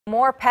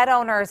More pet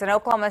owners in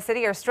Oklahoma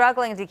City are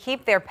struggling to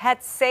keep their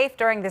pets safe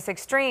during this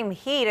extreme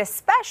heat,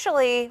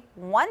 especially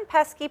one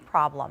pesky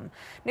problem.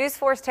 News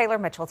 4's Taylor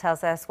Mitchell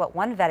tells us what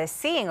one vet is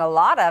seeing a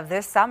lot of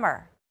this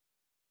summer.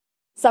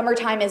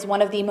 Summertime is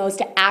one of the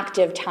most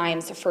active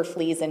times for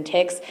fleas and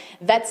ticks.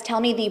 Vets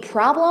tell me the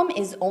problem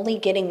is only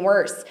getting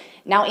worse.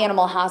 Now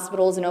animal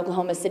hospitals in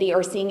Oklahoma City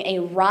are seeing a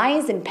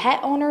rise in pet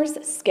owners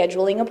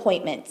scheduling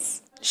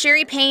appointments.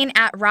 Sherry Payne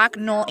at Rock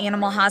Knoll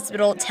Animal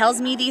Hospital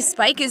tells me the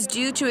spike is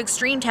due to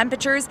extreme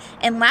temperatures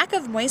and lack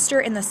of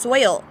moisture in the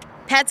soil.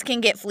 Pets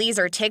can get fleas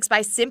or ticks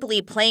by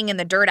simply playing in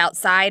the dirt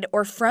outside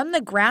or from the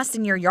grass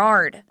in your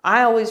yard.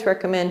 I always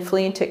recommend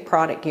flea and tick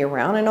product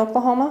year-round in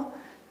Oklahoma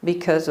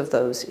because of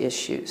those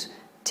issues.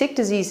 Tick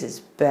disease is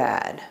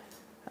bad.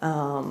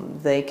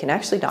 They can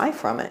actually die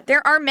from it.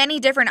 There are many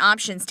different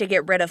options to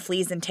get rid of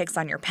fleas and ticks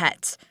on your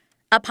pet.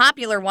 A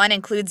popular one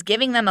includes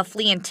giving them a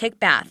flea and tick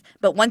bath,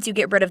 but once you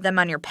get rid of them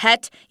on your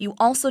pet, you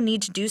also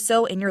need to do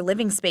so in your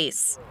living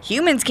space.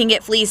 Humans can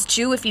get fleas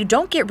too if you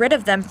don't get rid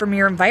of them from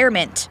your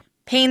environment.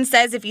 Payne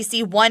says if you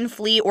see one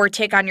flea or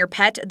tick on your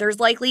pet,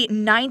 there's likely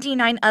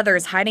 99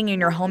 others hiding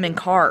in your home and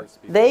car.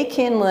 They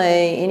can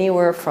lay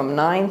anywhere from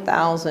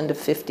 9,000 to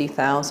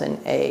 50,000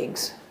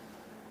 eggs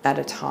at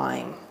a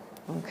time,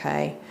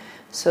 okay?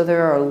 So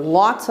there are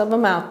lots of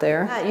them out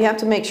there. You have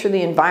to make sure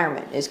the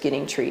environment is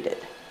getting treated.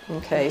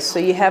 Okay, so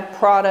you have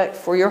product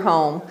for your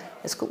home.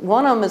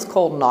 One of them is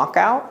called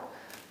Knockout,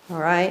 all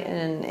right,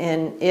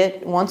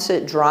 and once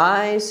it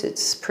dries,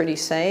 it's pretty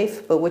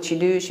safe, but what you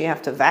do is you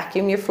have to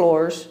vacuum your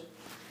floors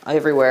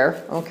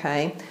everywhere,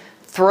 okay?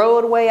 Throw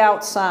it away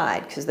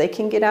outside because they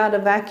can get out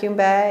of vacuum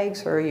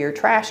bags or your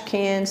trash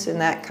cans and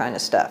that kind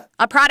of stuff.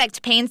 A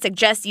product Payne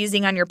suggests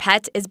using on your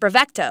pet is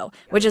Brevecto,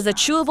 which is a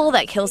chewable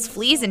that kills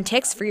fleas and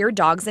ticks for your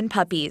dogs and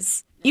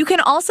puppies. You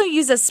can also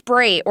use a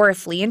spray or a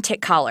flea and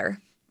tick collar.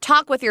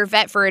 Talk with your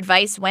vet for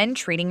advice when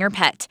treating your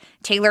pet.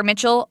 Taylor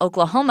Mitchell,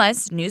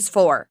 Oklahoma's News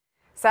 4.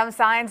 Some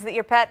signs that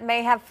your pet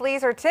may have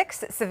fleas or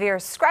ticks: severe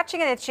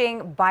scratching and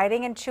itching,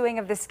 biting and chewing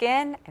of the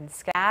skin, and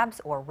scabs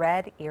or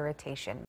red irritation.